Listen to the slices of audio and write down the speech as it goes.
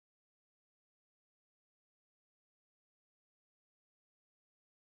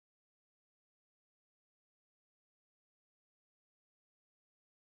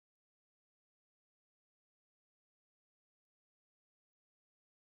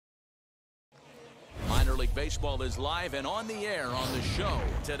League Baseball is live and on the air on the show.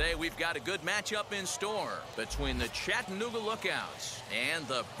 Today we've got a good matchup in store between the Chattanooga Lookouts and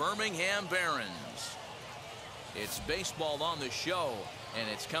the Birmingham Barons. It's baseball on the show, and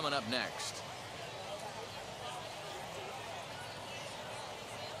it's coming up next.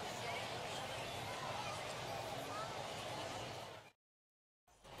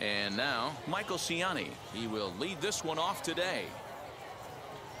 And now, Michael Ciani. He will lead this one off today.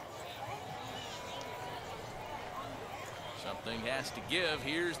 Something has to give.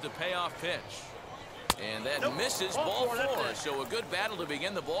 Here's the payoff pitch. And that misses ball four. So a good battle to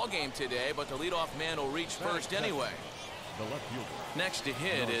begin the ball game today, but the leadoff man will reach first anyway. Next to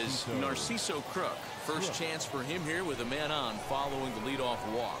hit is Narciso Crook. First chance for him here with a man on following the leadoff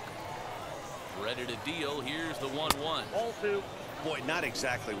walk. Ready to deal. Here's the 1-1. Ball two. Boy, not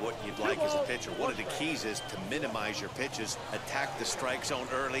exactly what you'd like as a pitcher. One of the keys is to minimize your pitches, attack the strike zone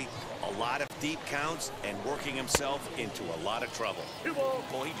early, a lot of deep counts, and working himself into a lot of trouble.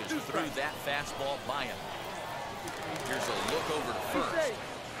 Boy, he just threw that fastball by him. Here's a look over to first.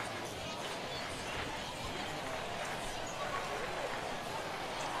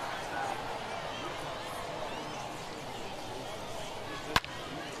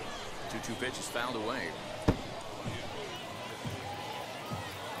 Two pitches fouled away.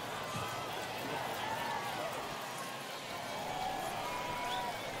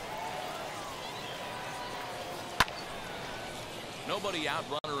 Nobody out,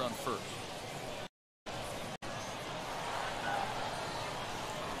 runner on first.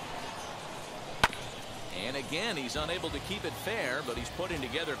 And again, he's unable to keep it fair, but he's putting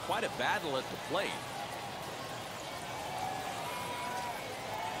together quite a battle at the plate.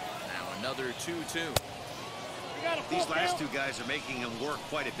 Now another 2-2. These last two guys are making him work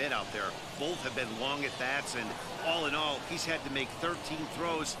quite a bit out there. Both have been long at bats, and all in all, he's had to make 13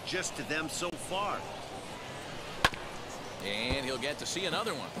 throws just to them so far. And he'll get to see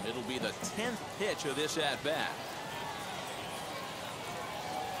another one. It'll be the 10th pitch of this at-bat.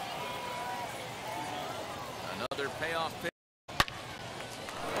 Another payoff pitch.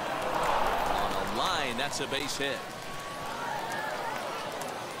 On a line, that's a base hit.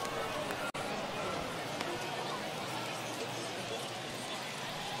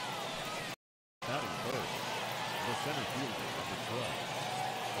 Batting first, the center fielder of the club,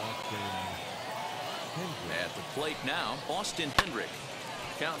 Austin. At the plate now, Austin Hendrick.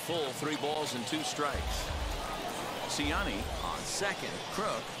 Count full, 3 balls and 2 strikes. Ciani on second. Crook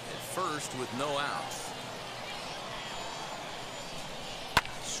at first with no outs.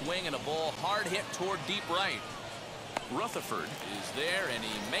 Swing and a ball hard hit toward deep right. Rutherford is there, and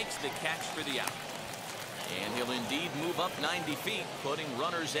he makes the catch for the out. And he'll indeed move up 90 feet, putting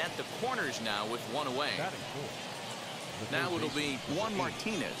runners at the corners now with 1 away. Now it'll be Juan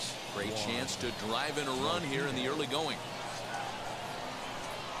Martinez. Great chance to drive in a run here in the early going.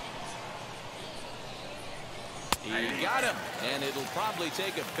 He got him, and it'll probably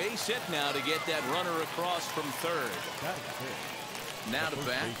take a base hit now to get that runner across from third. Now to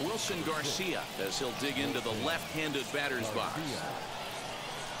bat, Wilson Garcia as he'll dig into the left-handed batter's box.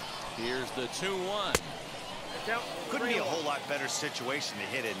 Here's the 2-1. Couldn't be a whole lot better situation to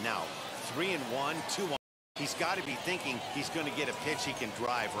hit in now. 3-1, 2-1. He's got to be thinking he's going to get a pitch he can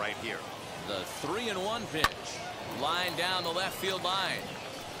drive right here. The 3-1 pitch. Line down the left field line.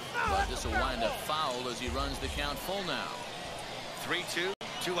 But this will wind up foul as he runs the count full now. 3-2,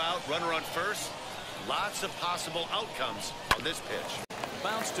 2 out, runner on first. Lots of possible outcomes on this pitch.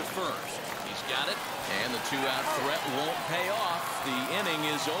 Bounce to first. He's got it. And the 2-out threat won't pay off. The inning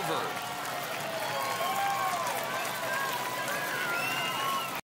is over.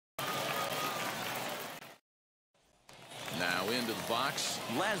 Now into the box,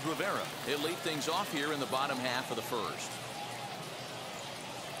 Laz Rivera. He'll lead things off here in the bottom half of the first.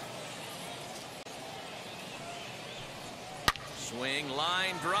 Swing,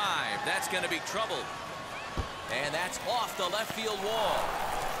 line drive. That's going to be trouble. And that's off the left field wall.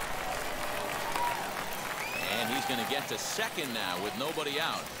 And he's going to get to second now with nobody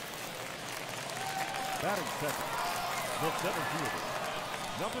out. Batting second, the center fielder,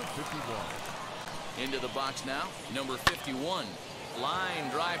 number 51. Into the box now, number 51. Line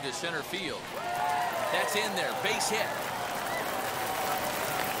drive to center field. That's in there, base hit.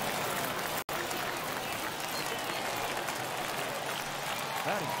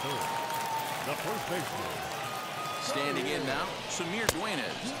 Batting third, the first baseman. Standing in now, Samir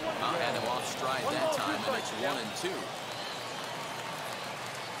Duenas. I had him off stride that time, and it's 1-2.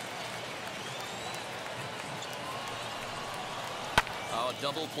 Oh,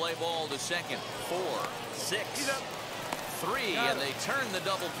 double play ball to second. 4, 6, 3, and they turn the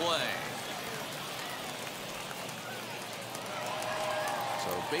double play. So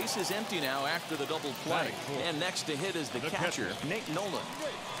base is empty now after the double play. And next to hit is the catcher, Nate Nolan.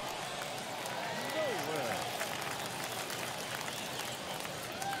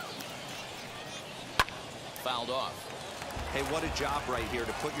 Fouled off. Hey, what a job right here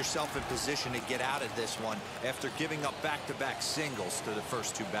to put yourself in position to get out of this one after giving up back-to-back singles to the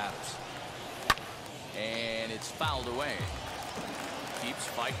first two batters. And it's fouled away. Keeps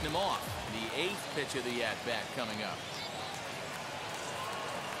fighting him off. The 8th pitch of the at-bat coming up.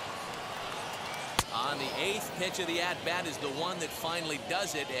 On the 8th pitch of the at-bat is the one that finally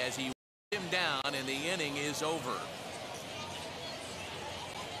does it as he him down and the inning is over.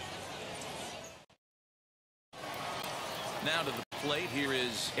 Now to the plate, here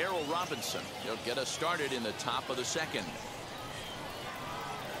is Errol Robinson. He'll get us started in the top of the second.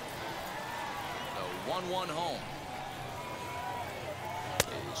 The 1-1 home.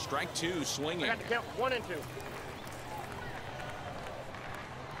 Strike 2 swinging. I got to count 1 and 2.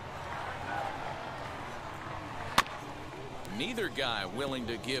 Neither guy willing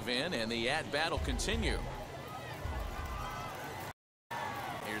to give in, and the at-bat will continue.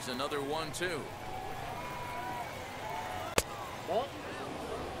 Here's another 1-2. Ball.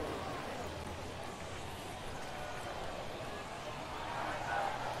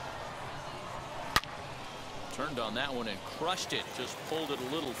 Turned on that one and crushed it. Just pulled it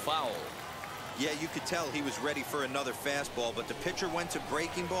a little foul. Yeah, you could tell he was ready for another fastball, but the pitcher went to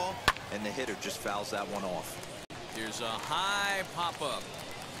breaking ball, and the hitter just fouls that one off. Here's a high pop-up.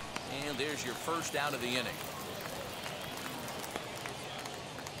 And there's your first out of the inning.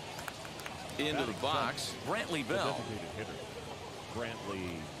 Into the box, Brantley Bell.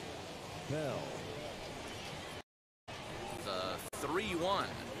 Brantley Bell. The 3-1.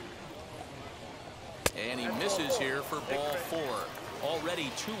 And he misses here for ball 4.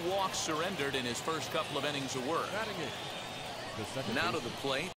 Already 2 walks surrendered in his first couple of innings of work. Now to the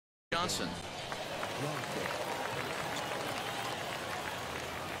plate, Johnson.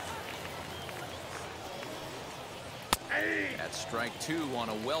 That's strike 2 on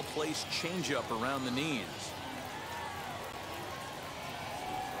a well-placed changeup around the knees.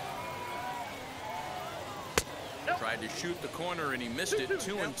 Tried to shoot the corner and he missed it.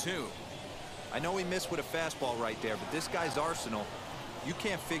 2-2. I know he missed with a fastball right there, but this guy's arsenal, you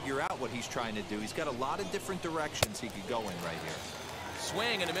can't figure out what he's trying to do. He's got a lot of different directions he could go in right here.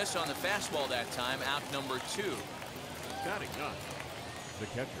 Swing and a miss on the fastball that time. Out number 2. Batting ninth, the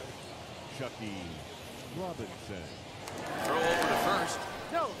catcher, Chucky Robinson. Throw over to first.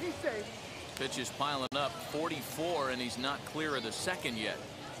 No, he's safe. Pitch is piling up. 44, and he's not clear of the second yet.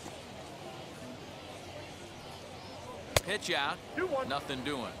 Pitch out. 2-1. Nothing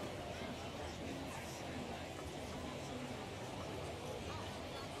doing.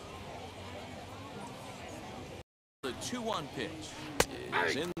 The 2-1 pitch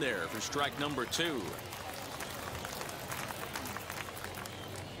is in there for strike number 2.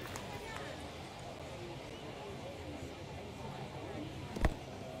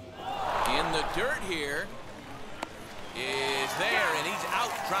 In the dirt here is there, and he's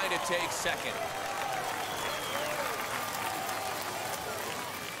out trying to take second.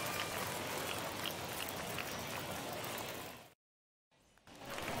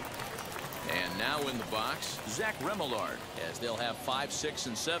 Now in the box, Zach Remillard, as they'll have 5, 6,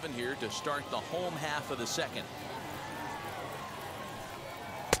 and 7 here to start the home half of the second.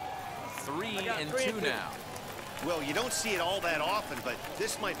 3 and 2 now. Well, you don't see it all that often, but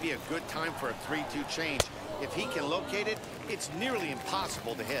this might be a good time for a 3-2 change. If he can locate it, it's nearly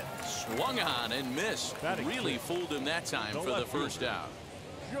impossible to hit. Swung on and missed. Really fooled him that time for the first out.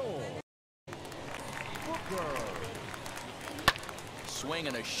 Swing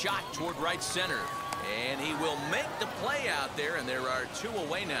and a shot toward right center, and he will make the play out there, and there are 2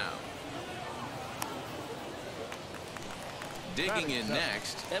 away now. Digging in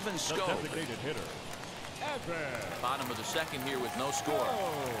next, Evan Skov. Bottom of the second here with no score.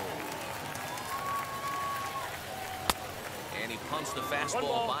 And he pumps the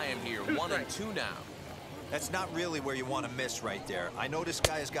fastball by him here. 1 and 2 now. That's not really where you want to miss right there. I know this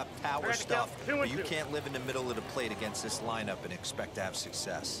guy has got power stuff, but you can't live in the middle of the plate against this lineup and expect to have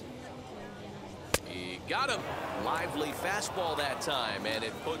success. He got him. Lively fastball that time, and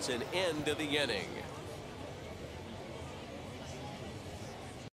it puts an end to the inning.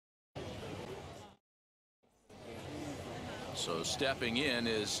 So stepping in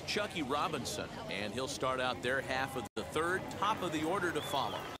is Chucky Robinson, and he'll start out their half of the third, top of the order to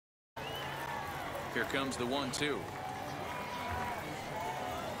follow. Here comes the 1-2.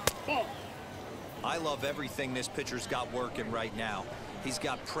 I love everything this pitcher's got working right now. He's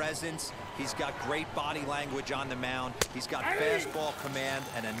got presence. He's got great body language on the mound. He's got fastball command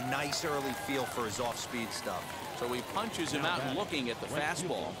and a nice early feel for his off-speed stuff. So he punches him out looking at the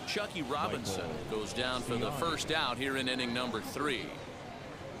fastball. Chucky Robinson goes down for the first out here in inning number 3.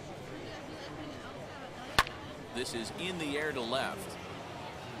 This is in the air to left.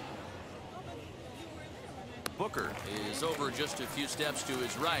 Booker is over just a few steps to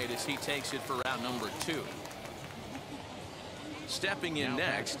his right as he takes it for out number 2. Stepping in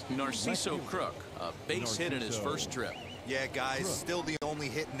next, Narciso Crook, a base hit in his first trip. Yeah, guys, still the only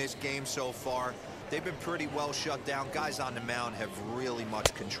hit in this game so far. They've been pretty well shut down. Guys on the mound have really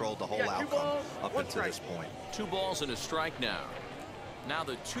much controlled the whole outcome up until this point. 2 balls and a strike now. Now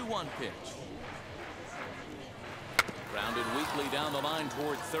the 2-1 pitch. Grounded weakly down the line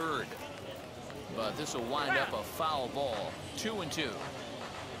toward third. But this will wind up a foul ball. 2-2.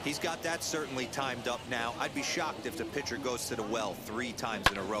 He's got that certainly timed up now. I'd be shocked if the pitcher goes to the well 3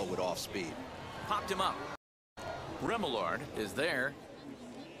 times in a row with off speed. Popped him up. Remillard is there.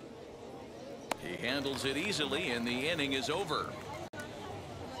 He handles it easily and the inning is over.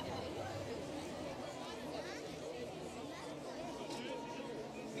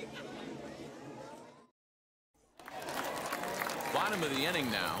 Bottom of the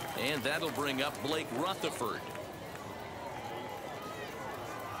inning now, and that'll bring up Blake Rutherford.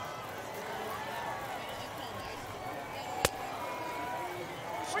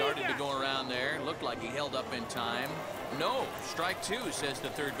 Started to go around there. Looked like he held up in time. No, strike 2, says the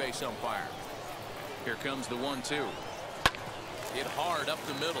third base umpire. Here comes the 1-2. Hit hard up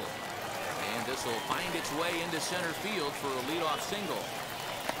the middle. And this will find its way into center field for a leadoff single.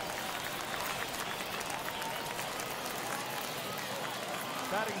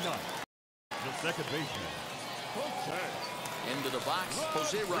 Batting 9, the second baseman. Into the box,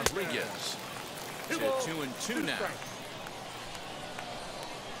 Jose Rodriguez. To 2-2 now.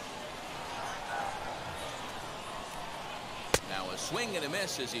 Now a swing and a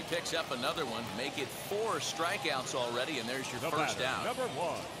miss as he picks up another one. Make it 4 strikeouts already, and there's your first out. Number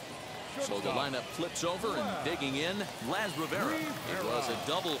 1. So the lineup flips over and digging in, Las Rivera. It was a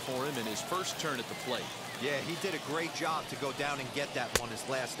double for him in his first turn at the plate. Yeah, he did a great job to go down and get that one his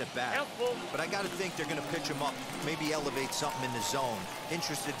last at bat. But I got to think they're going to pitch him up, maybe elevate something in the zone.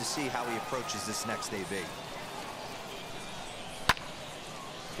 Interested to see how he approaches this next AB.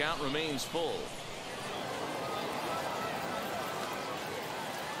 Count remains full.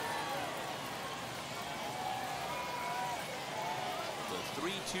 The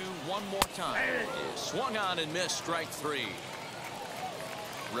 3-2 one more time is swung on and missed, strike 3.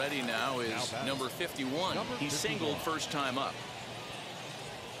 Ready now is number 51. He singled first time up.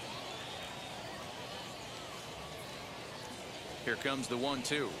 Here comes the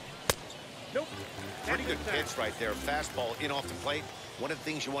 1-2. Nope. Pretty good pitch right there. Fastball in off the plate. One of the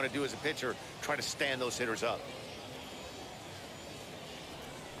things you want to do as a pitcher, try to stand those hitters up.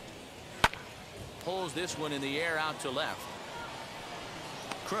 Pulls this one in the air out to left.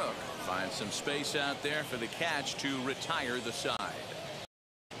 Crook finds some space out there for the catch to retire the side.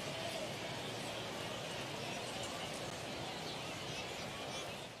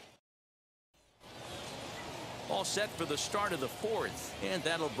 All set for the start of the 4th, and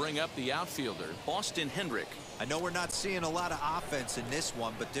that'll bring up the outfielder, Austin Hendrick. I know we're not seeing a lot of offense in this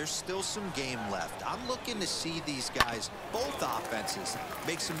one, but there's still some game left. I'm looking to see these guys, both offenses,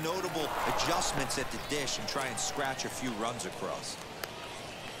 make some notable adjustments at the dish and try and scratch a few runs across.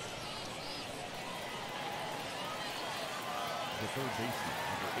 The third baseman,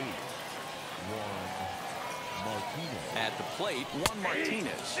 number 8, Juan Martinez. At the plate, Juan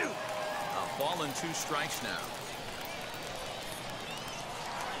Martinez. A ball and 2 strikes now.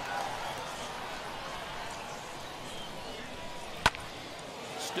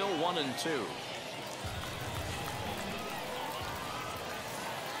 Still 1-2.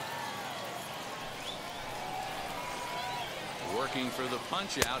 Working for the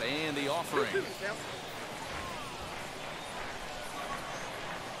punch out and the offering.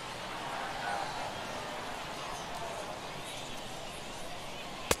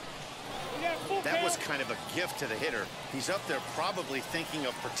 That was kind of a gift to the hitter. He's up there probably thinking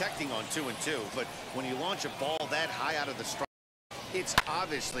of protecting on 2-2, but when you launch a ball that high out of the strike, it's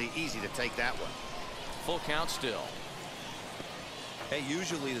obviously easy to take that one. Full count still. Hey,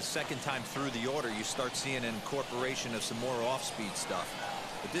 usually the second time through the order, you start seeing an incorporation of some more off-speed stuff.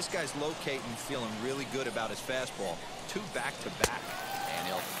 But this guy's locating, feeling really good about his fastball. 2 back-to-back. And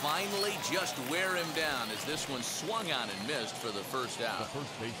he'll finally just wear him down as this one swung on and missed for the first out. The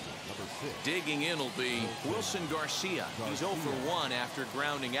first baseman, number 6. Digging in will be Wilson Garcia. He's 0 for 1 after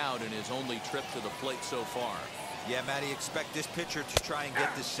grounding out in his only trip to the plate so far. Yeah, Matty, expect this pitcher to try and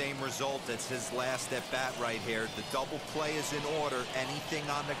get the same result as his last at bat right here. The double play is in order. Anything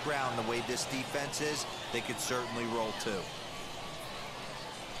on the ground, the way this defense is, they could certainly roll too.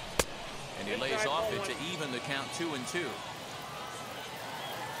 And he lays off it to even the count 2-2.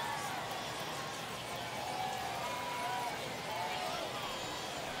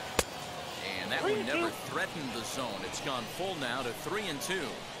 And that one never threatened the zone. It's gone full now to 3-2.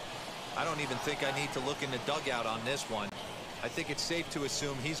 I don't even think I need to look in the dugout on this one. I think it's safe to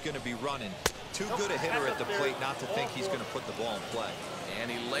assume he's going to be running. Too good a hitter at the plate not to think he's going to put the ball in play.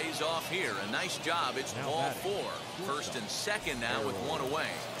 And he lays off here. A nice job. It's ball 4. First and second now with one away.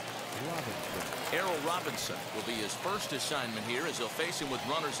 Errol Robinson will be his first assignment here as he'll face him with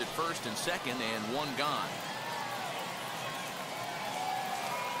runners at first and second and one gone.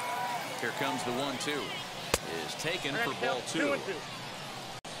 Here comes the 1-2. Is taken for ball 2.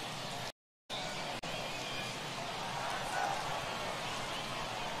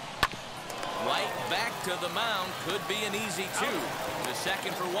 Right back to the mound. Could be an easy 2. The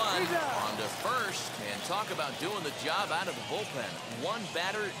second for one. On to first. And talk about doing the job out of the bullpen. One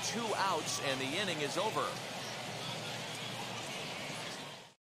batter, 2 outs, and the inning is over.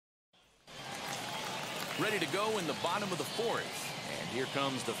 Ready to go in the bottom of the 4th. And here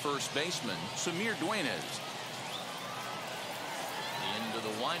comes the first baseman, Samir Duenas. Into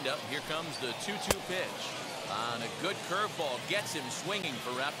the windup. Here comes the 2-2 pitch. On a good curveball. Gets him swinging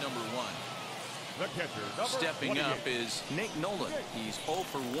for wrap number 1. The catcher, Stepping up is Nate Nolan. He's 0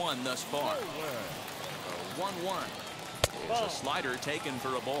 for 1 thus far. 1-1 is a slider taken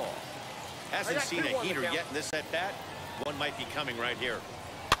for a ball. Hasn't seen a heater yet in this at bat. One might be coming right here.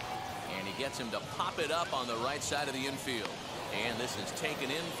 And he gets him to pop it up on the right side of the infield. And this is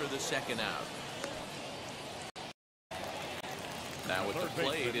taken in for the second out. Now with the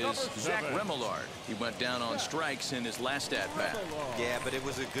plate is Zach Remillard. He went down on strikes in his last at-bat. Yeah, but it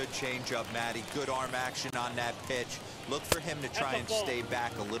was a good changeup, Matty. Good arm action on that pitch. Look for him to try and stay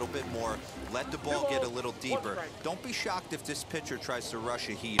back a little bit more. Let the ball get a little deeper. Don't be shocked if this pitcher tries to rush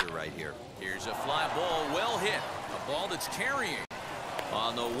a heater right here. Here's a fly ball well hit. A ball that's carrying.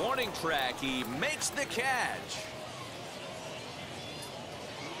 On the warning track, he makes the catch.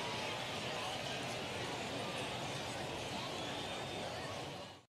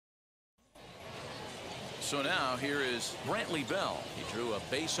 So now here is Brantley Bell. He drew a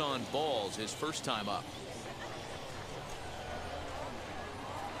base on balls his first time up.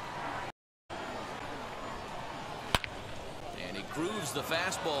 And he grooves the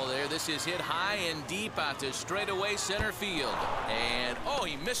fastball there. This is hit high and deep out to straightaway center field. And oh,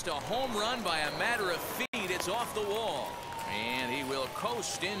 he missed a home run by a matter of feet. It's off the wall. And he will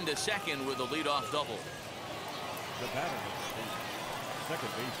coast into second with a leadoff double. The batter, second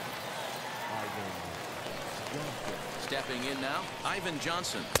baseman, Stepping in now, Ivan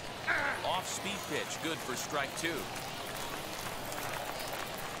Johnson. Off-speed pitch, good for strike 2.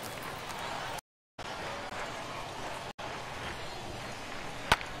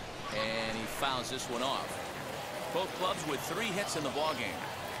 And he fouls this one off. Both clubs with 3 hits in the ballgame.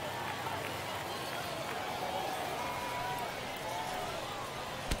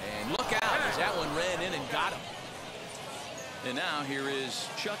 And look out as that one ran in and got him. And now here is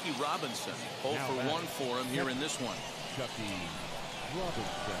Chucky Robinson. 0 for 1 for him here in this one. Chucky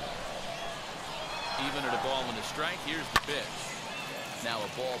Robinson. Even at a ball and a strike, here's the pitch. Now a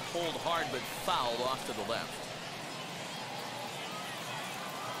ball pulled hard but fouled off to the left.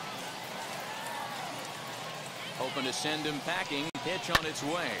 Hoping to send him packing. Pitch on its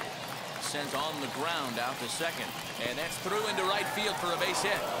way. Sends on the ground out to second. And that's through into right field for a base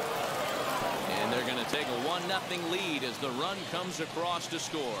hit. And they're going to take a 1-0 lead as the run comes across to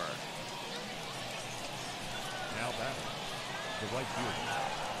score. Now back to right field.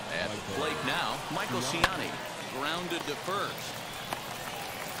 At the plate now, Michael Ciani grounded to first.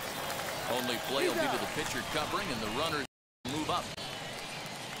 Only play will be to the pitcher covering, and the runners move up.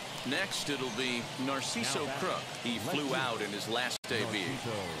 Next, it'll be Narciso Crook. He flew out in his last debut.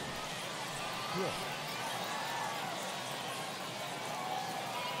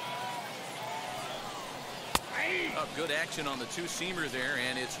 Good action on the 2-seamer there,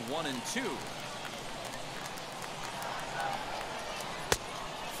 and it's 1-2.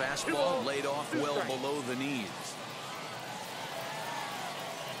 Fastball laid off well below the knees.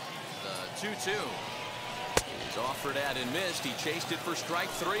 The 2-2 is offered at and missed. He chased it for strike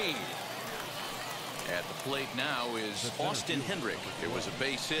 3. At the plate now is Austin Hendrick. There was a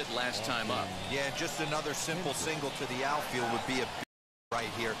base hit last time up. Yeah, just another simple single to the outfield would be a right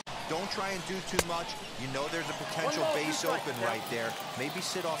here. Don't try and do too much. You know there's a potential base open right there. Maybe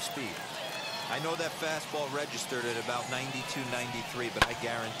sit off speed. I know that fastball registered at about 92, 93, but I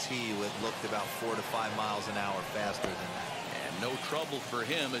guarantee you it looked about 4 to 5 miles an hour faster than that. And no trouble for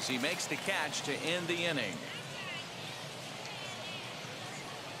him as he makes the catch to end the inning.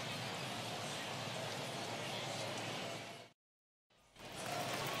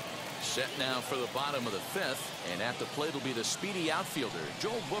 Set now for the bottom of the 5th, and at the plate will be the speedy outfielder,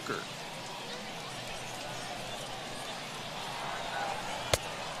 Joe Booker.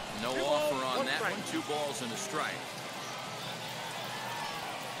 No offer on that one. 2 balls and a strike.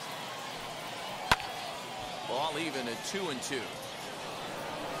 Ball even at 2-2.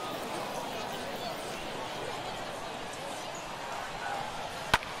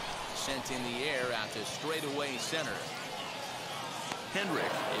 Sent in the air out to straightaway center.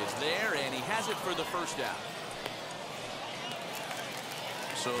 Hendrick is there, and he has it for the first out.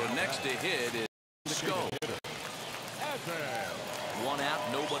 So next to hit is Scope. 1 out,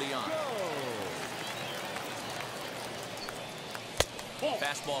 nobody on.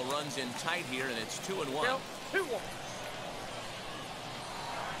 Fastball runs in tight here, and it's 2-1. 3-1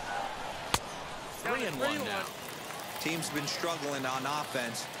 now. Team's been struggling on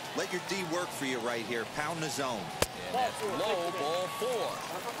offense. Let your D work for you right here. Pound the zone. And that's low, ball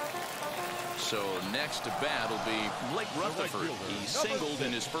 4. So next to bat will be Blake Rutherford. He singled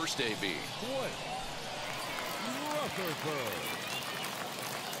in his first AB.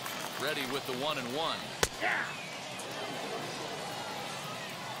 Ready with the 1-1.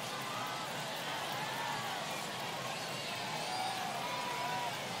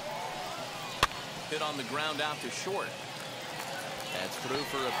 Hit on the ground out to short. That's through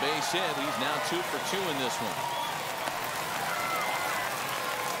for a base hit. He's now 2 for 2 in this one.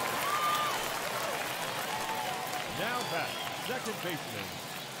 Now back, second baseman.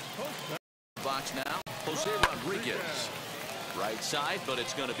 Box now, Jose Rodriguez. Right side, but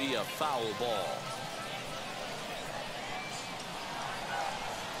it's going to be a foul ball.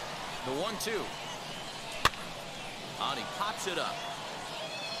 The 1-2. And he pops it up.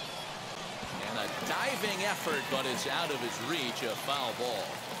 And a diving effort, but it's out of his reach, a foul ball.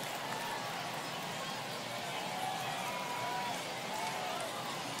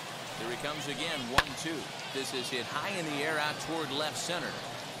 Here he comes again, 1-2. This is hit high in the air out toward left center.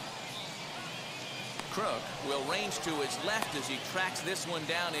 Crook will range to his left as he tracks this one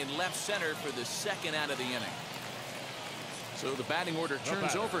down in left center for the second out of the inning. So the batting order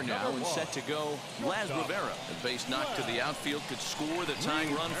turns over now and set to go Laz Rivera. A base knock to the outfield could score the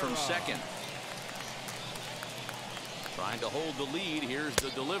tying run from second. Trying to hold the lead. Here's the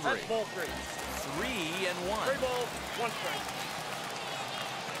delivery. 3-1. 3 balls, 1 strike.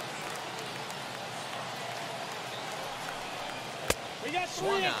 We got 3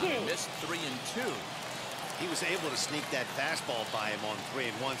 Swung and on, 2. missed 3-2. He was able to sneak that fastball by him on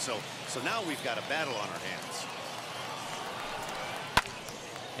 3-1. So now we've got a battle on our hands.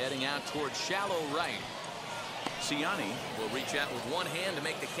 Heading out towards shallow right. Ciani will reach out with one hand to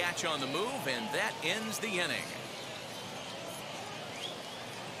make the catch on the move, and that ends the inning.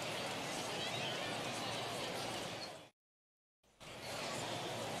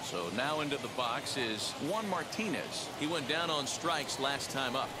 So now into the box is Juan Martinez. He went down on strikes last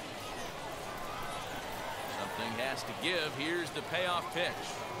time up. Something has to give. Here's the payoff pitch.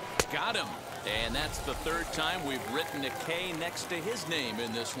 Got him. And that's the 3rd time we've written a K next to his name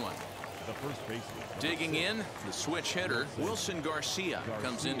in this one. The first baseman. Digging in, the switch hitter, Wilson Garcia,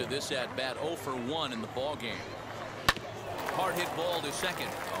 comes into this at-bat 0 for 1 in the ballgame. Hard hit ball to second.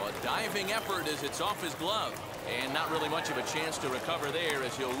 Oh, a diving effort as it's off his glove. And not really much of a chance to recover there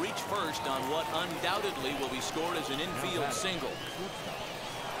as he'll reach first on what undoubtedly will be scored as an infield single.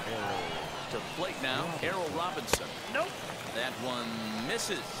 To plate now, Errol Robinson. Nope. That one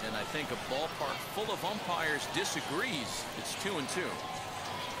misses, and I think a ballpark full of umpires disagrees. It's 2-2.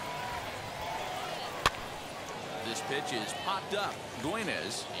 This pitch is popped up.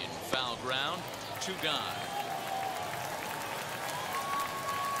 Guinez in foul ground, 2 gone.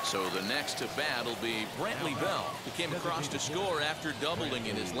 So the next to bat will be Brantley Bell, who came across to score after doubling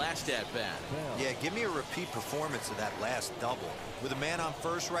in his last at-bat. Yeah, give me a repeat performance of that last double. With a man on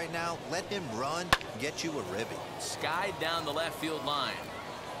first right now, let him run, get you a ribby. Skied down the left field line.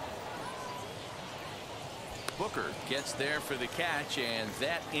 Booker gets there for the catch, and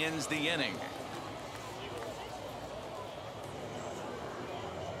that ends the inning.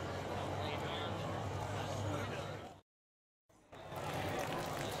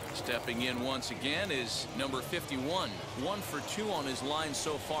 Stepping in once again is number 51. 1 for 2 on his line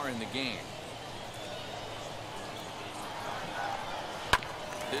so far in the game.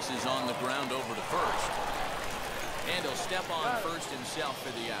 This is on the ground over to first. And he'll step on first himself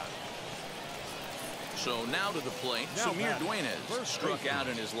for the out. So now to the plate, Samir Duenas struck out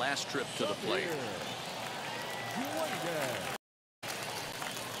in his last trip to the plate.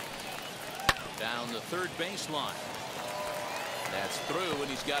 Down the third baseline. That's through, and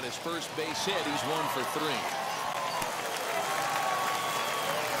he's got his first base hit. He's 1 for 3.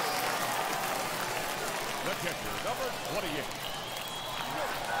 The catcher, number 28.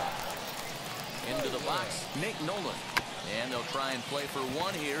 Into the box, Nate Nolan. And they'll try and play for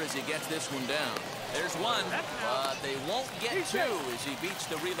 1 here as he gets this one down. There's 1, but they won't get 2 as he beats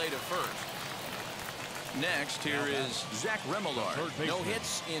the relay to first. Next, here is Zach Remillard. No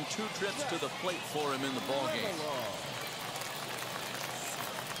hits in 2 trips to the plate for him in the ballgame.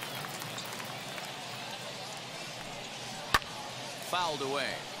 Fouled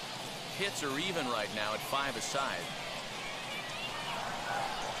away. Hits are even right now at 5 aside.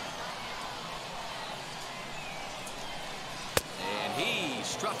 And he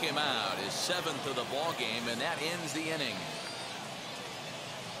struck him out, his 7th of the ball game, and that ends the inning.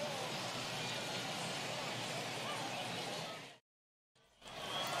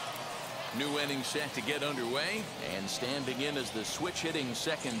 New inning set to get underway, and standing in as the switch-hitting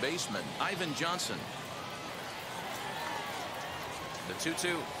second baseman, Ivan Johnson. The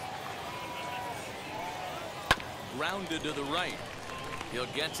 2-2. Grounded to the right. He'll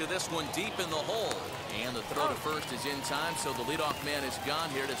get to this one deep in the hole. And the throw to first is in time, so the leadoff man is gone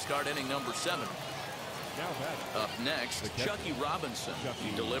here to start inning number 7. Up next, Chucky Robinson.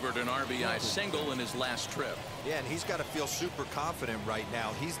 He delivered an RBI single in his last trip. Yeah, and he's got to feel super confident right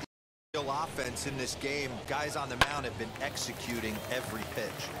now. He's the real offense in this game. Guys on the mound have been executing every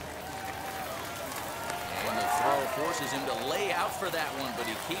pitch. And the throw forces him to lay out for that one, but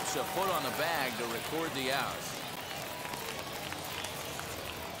he keeps a foot on the bag to record the out.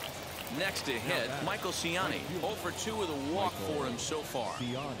 Next to hit, Michael Ciani. 0 for 2 with a walk for him so far.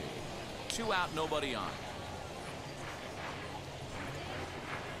 2 out, nobody on.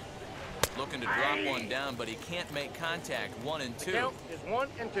 Looking to drop one down, but he can't make contact. 1 and 2. Count is 1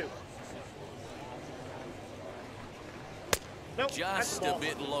 and 2. Nope, just a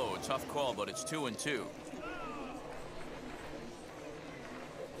bit low. Tough call, but it's 2 and 2.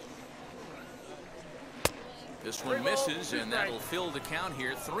 This one misses, and that'll fill the count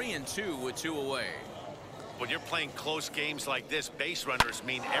here. 3 and 2 with 2 away. When you're playing close games like this, base runners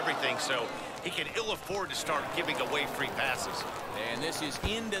mean everything, so he can ill afford to start giving away free passes. And this is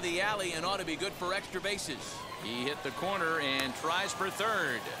into the alley and ought to be good for extra bases. He hit the corner and tries for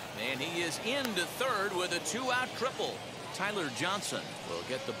third. And he is into third with a 2-out triple. Tyler Johnson will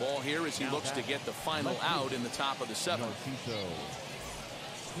get the ball here as he looks to get the final out in the top of the 7th.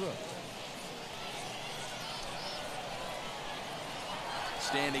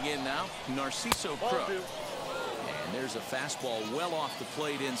 Standing in now, Narciso Crook. And there's a fastball well off the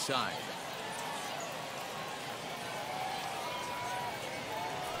plate inside.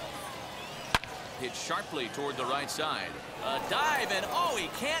 Hit sharply toward the right side. A dive, and oh, he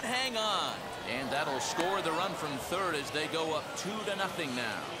can't hang on. And that'll score the run from third as they go up 2-0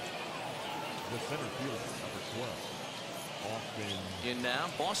 now. The center fielder, number 12, Austin. In now,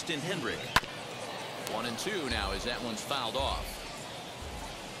 Austin Hendrick. 1 and 2 now as that one's fouled off.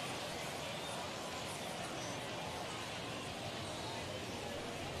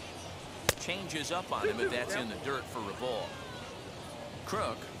 Changes up on him, but that's in the dirt for a ball.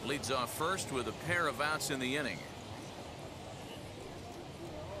 Crook leads off first with a pair of outs in the inning.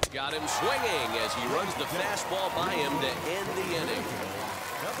 Got him swinging as he runs the fastball by him to end the inning.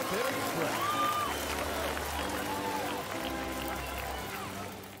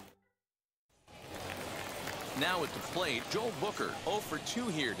 Now at the plate, Joel Booker 0 for 2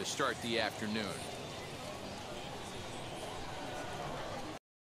 here to start the afternoon.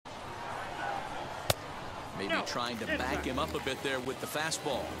 Maybe trying to back him up a bit there with the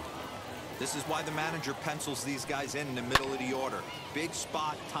fastball. This is why the manager pencils these guys in the middle of the order. Big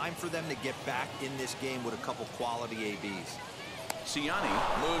spot, time for them to get back in this game with a couple quality ABs. Ciani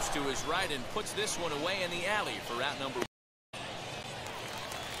moves to his right and puts this one away in the alley for out number 1.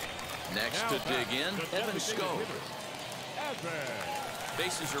 Next to dig in, Evan Skov.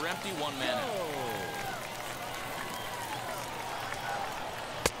 Bases are empty, 1 man out.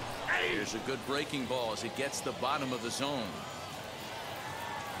 Here's a good breaking ball as it gets the bottom of the zone.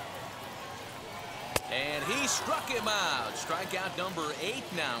 And he struck him out. Strikeout number 8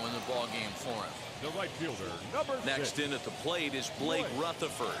 now in the ballgame for him. The right fielder, number 6. Next in at the plate is Blake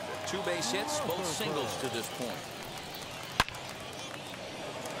Rutherford. 2 base hits, both singles to this point.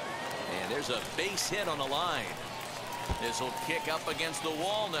 And there's a base hit on the line. This will kick up against the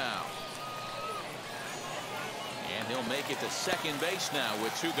wall now. And he'll make it to second base now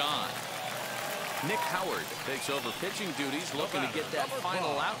with 2 gone. Nick Howard takes over pitching duties, looking to get that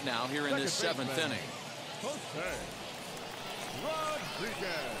final out now here in this 7th inning. Jose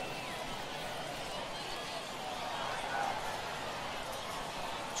Rodriguez.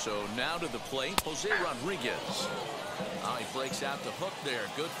 So now to the plate, Jose Rodriguez. He breaks out the hook there.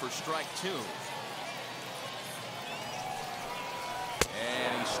 Good for strike 2.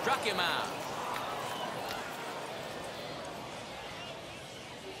 And he struck him out.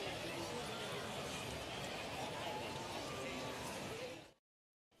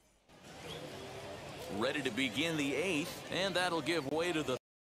 Ready to begin the 8th, and that'll give way to the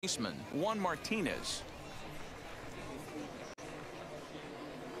baseman, Juan Martinez.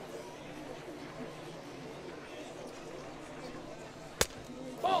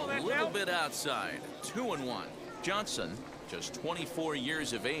 A little bit outside. 2-1. Johnson, just 24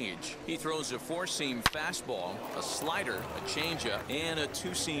 years of age. He throws a 4-seam fastball, a slider, a changeup, and a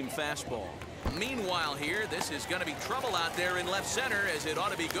 2-seam fastball. Meanwhile here, this is going to be trouble out there in left center, as it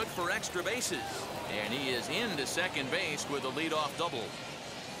ought to be good for extra bases. And he is into second base with a leadoff double.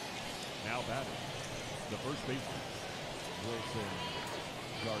 Now batting, the first baseman, Wilson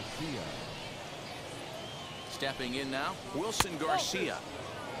Garcia. Stepping in now, Wilson Garcia.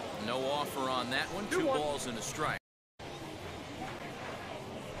 No offer on that one. 2 balls and a strike.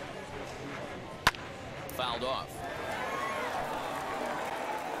 Fouled off.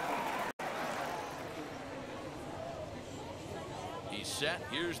 He's set.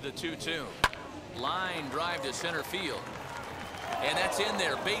 Here's the 2-2. Line drive to center field. And that's in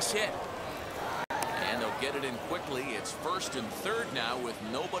there. Base hit. And they'll get it in quickly. It's 1st and 3rd now with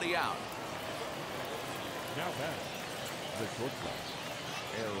nobody out. Now back, the shortstop,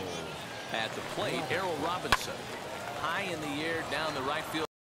 Errol. At the plate, Errol Robinson. High in the air down the right field.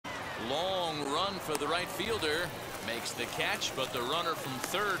 Long run for the right fielder. Makes the catch, but the runner from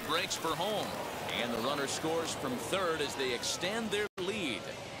 3rd breaks for home. And the runner scores from 3rd as they extend their lead.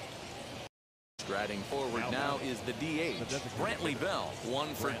 Striding forward now is the DH, Brantley Bell.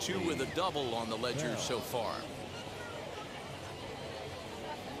 1 for 2 with a double on the ledger so far.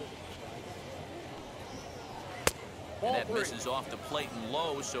 And that misses off the plate and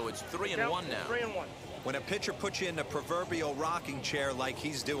low, so it's 3-1 now. 3-1. When a pitcher puts you in the proverbial rocking chair like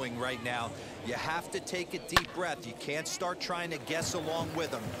he's doing right now, you have to take a deep breath. You can't start trying to guess along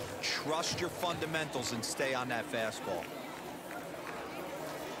with him. Trust your fundamentals and stay on that fastball.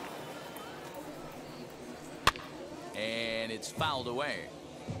 And it's fouled away.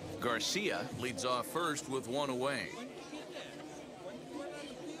 Garcia leads off first with 1 away.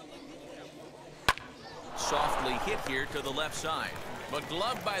 Softly hit here to the left side, but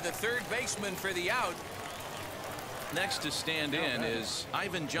gloved by the 3rd baseman for the out. Next to stand in is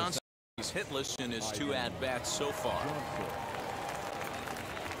Ivan Johnson. He's hitless in his 2 at-bats so far.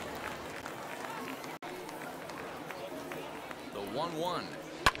 The 1-1.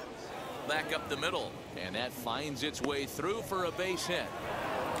 Back up the middle, and that finds its way through for a base hit.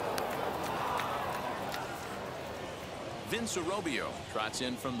 Vince Arrobio trots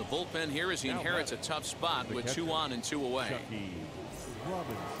in from the bullpen here as he inherits a tough spot with 2 on and 2 away.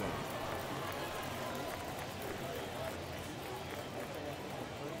 Robinson.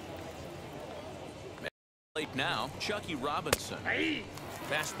 Late now, Chucky Robinson.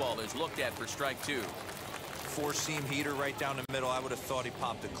 Fastball is looked at for strike 2. 4-seam heater right down the middle. I would have thought he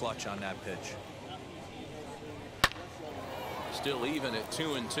popped a clutch on that pitch. Still even at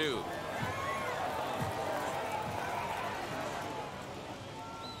 2-2.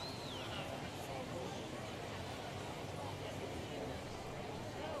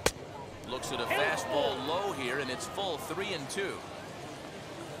 Looks at a fastball low here, and it's full 3-2.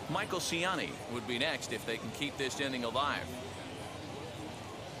 Michael Ciani would be next if they can keep this inning alive.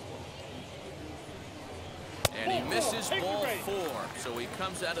 And he misses ball 4, so he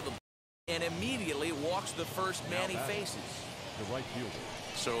comes out of the and immediately walks the first man he faces. The right fielder.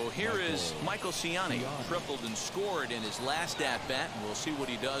 So here is Michael Ciani, tripled and scored in his last at-bat, and we'll see what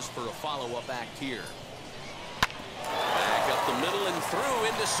he does for a follow-up act here. Back up the middle and through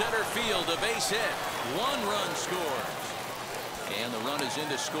into center field, a base hit. 1 run scores. And the run is in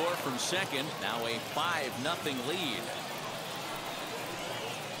to score from second. Now a 5-0 lead.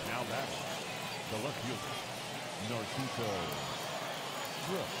 Now back, the left fielder, Narciso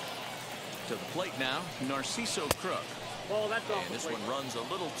Crook. To the plate now, Narciso Crook. Well, that's off. And this one runs a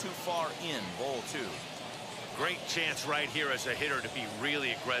little too far in, ball 2. Great chance right here as a hitter to be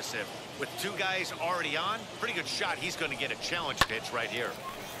really aggressive. With 2 guys already on, pretty good shot. He's going to get a challenge pitch right here.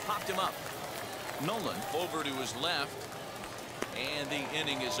 Popped him up. Nolan over to his left. And the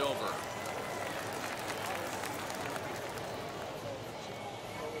inning is over.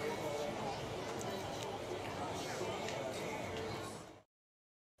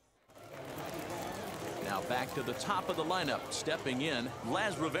 Back to the top of the lineup, stepping in,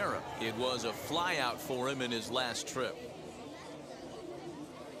 Laz Rivera. It was a flyout for him in his last trip.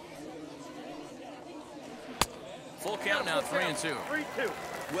 Full count now, 3-2. 3-2.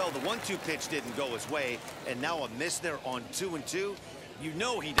 Well, the 1-2 pitch didn't go his way, and now a miss there on 2-2. You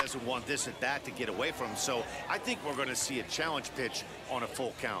know he doesn't want this at bat to get away from him, so I think we're going to see a challenge pitch on a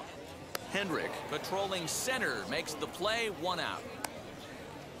full count. Hendrick, patrolling center, makes the play, 1 out.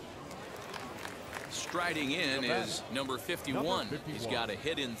 Striding in is number 51. He's got a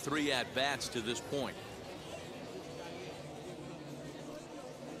hit in 3 at-bats to this point.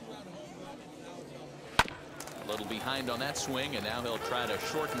 A little behind on that swing, and now he'll try to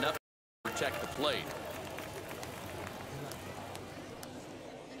shorten up and protect the plate.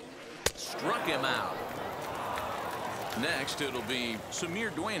 Struck him out. Next, it'll be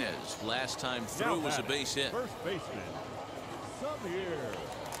Samir Duenas. Last time through was a base hit. First baseman, Samir Duenas.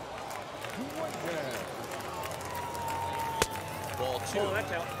 Ball 2. Oh,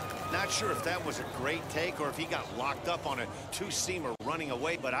 that's out. Not sure if that was a great take or if he got locked up on a two-seamer running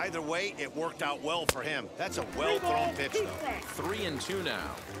away, but either way, it worked out well for him. That's a well-thrown pitch, though. 3-2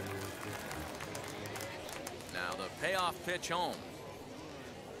 now. Now the payoff pitch home.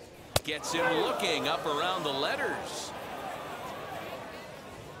 Gets him looking up around the letters.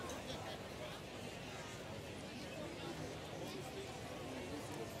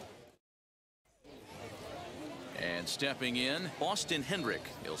 And stepping in, Austin Hendrick.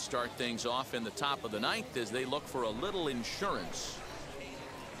 He'll start things off in the top of the 9th as they look for a little insurance.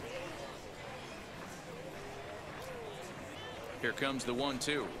 Here comes the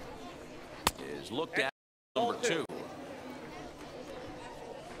 1-2. Is looked at number 2.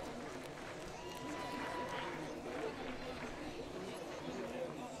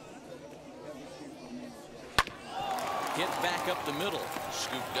 Hit back up the middle.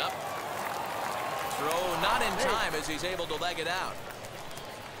 Scooped up. Throw not in time as he's able to leg it out.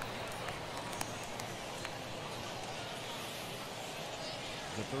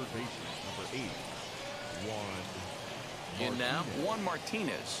 The third baseman, number 8, In now, Juan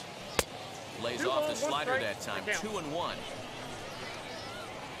Martinez. Lays off the slider that time. 2-1.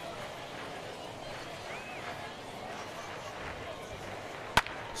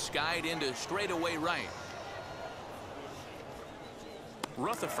 Skied into straightaway right.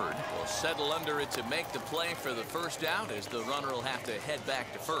 Rutherford will settle under it to make the play for the first out as the runner will have to head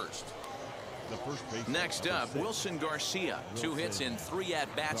back to first. The first baseman, Next up, 6, Wilson Garcia. 2 hits in 3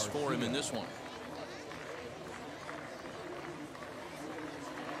 at-bats for him in this one.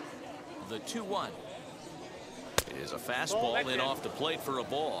 The 2-1 is a fastball in off the plate for a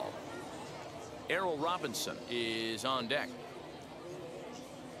ball. Errol Robinson is on deck.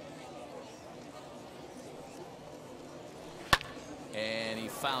 And he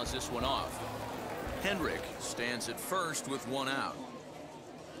fouls this one off. Hendrick stands at first with 1 out.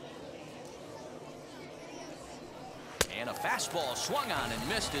 And a fastball swung on and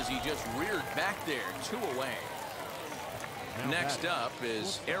missed as he just reared back there. 2 away. Next up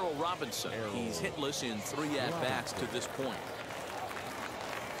is Errol Robinson. He's hitless in 3 at-bats to this point.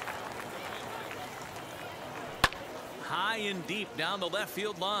 High and deep down the left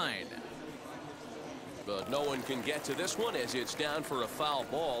field line. But no one can get to this one as it's down for a foul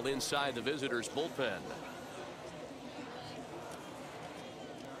ball inside the visitors' bullpen.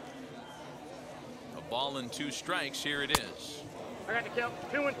 A ball and 2 strikes. Here it is. I got the count.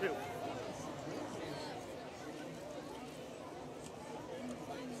 2-2.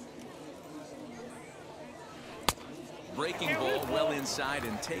 Breaking ball well inside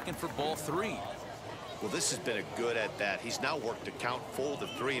and taken for ball 3. Well, this has been a good at-bat. He's now worked the count full to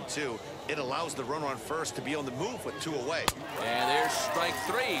 3-2. It allows the runner on first to be on the move with 2 away. And there's strike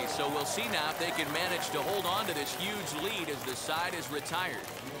 3. So we'll see now if they can manage to hold on to this huge lead as the side is retired.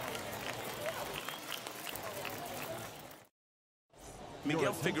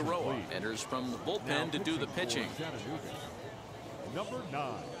 Miguel Figueroa enters from the bullpen to do the pitching. Chattanooga, number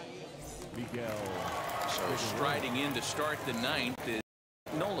 9, Miguel. So striding in to start the 9th is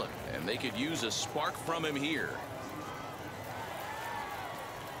Nolan, and they could use a spark from him here.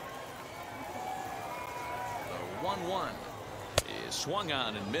 The 1-1 is swung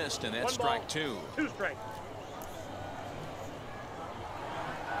on and missed, and that's strike 2. 2 strikes.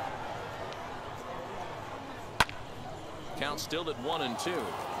 Count still at 1-2.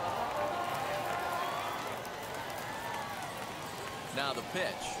 Now the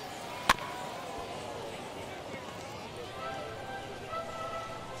pitch.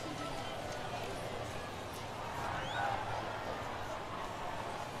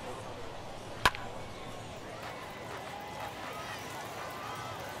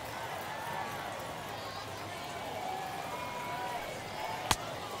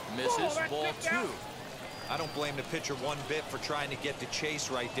 misses, ball 2. I don't blame the pitcher one bit for trying to get the chase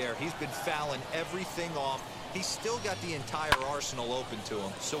right there. He's been fouling everything off. He's still got the entire arsenal open to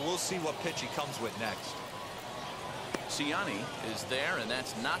him, so we'll see what pitch he comes with next. Ciani is there, and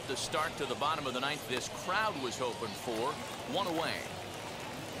that's not the start to the bottom of the 9th this crowd was hoping for. 1 away.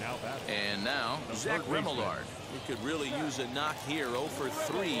 And now Zach Remillard. He could really use a knock here. 0 for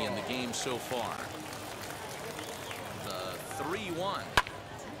 3 in the game so far. The 3-1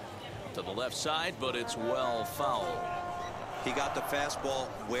 to the left side, but it's well fouled. He got the fastball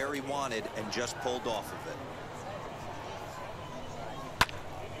where he wanted and just pulled off of it.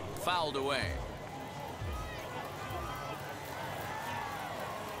 Fouled away.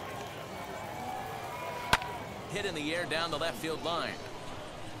 Hit in the air down the left field line.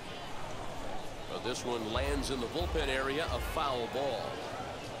 But this one lands in the bullpen area, a foul ball.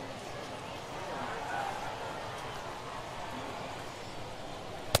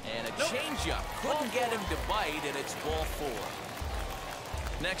 And a changeup. Couldn't get him to bite, and it's ball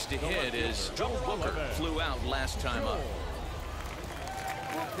 4. Next to hit is Joe Booker. Flew out last time up.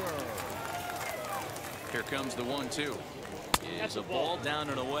 Here comes the 1-2. Is a ball down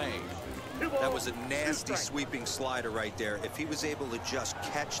and away. That was a nasty sweeping slider right there. If he was able to just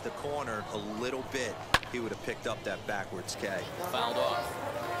catch the corner a little bit, he would have picked up that backwards K. Fouled off.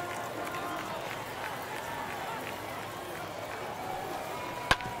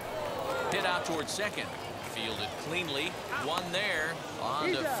 Hit out towards second. Fielded cleanly. One there. On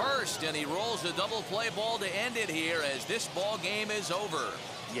to first, and he rolls a double play ball to end it here as this ball game is over.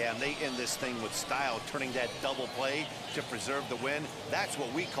 Yeah, and they end this thing with style, turning that double play to preserve the win. That's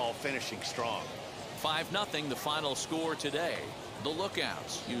what we call finishing strong. 5-0 the final score today. The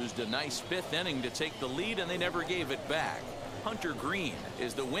Lookouts used a nice 5th inning to take the lead, and they never gave it back. Hunter Green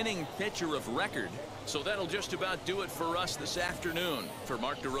is the winning pitcher of record. So that'll just about do it for us this afternoon. For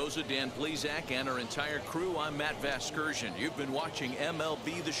Mark DeRosa, Dan Plesac, and our entire crew, I'm Matt Vasgersian. You've been watching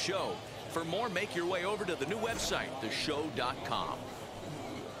MLB The Show. For more, make your way over to the new website, theshow.com.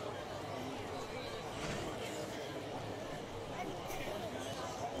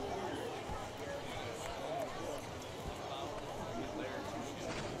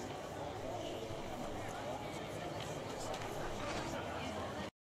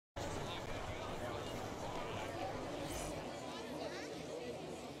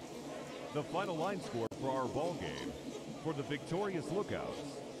 The final line score for our ball game. For the victorious Lookouts,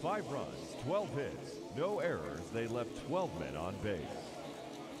 5 runs, 12 hits, no errors. They left 12 men on base.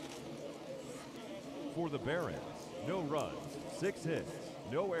 For the Barons, no runs, 6 hits,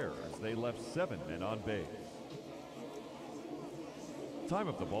 no errors. They left 7 men on base. Time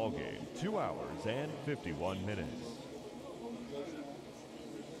of the ball game, 2 hours and 51 minutes.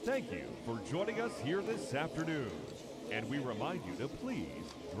 Thank you for joining us here this afternoon. And we remind you to please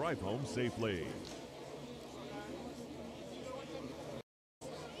drive home safely.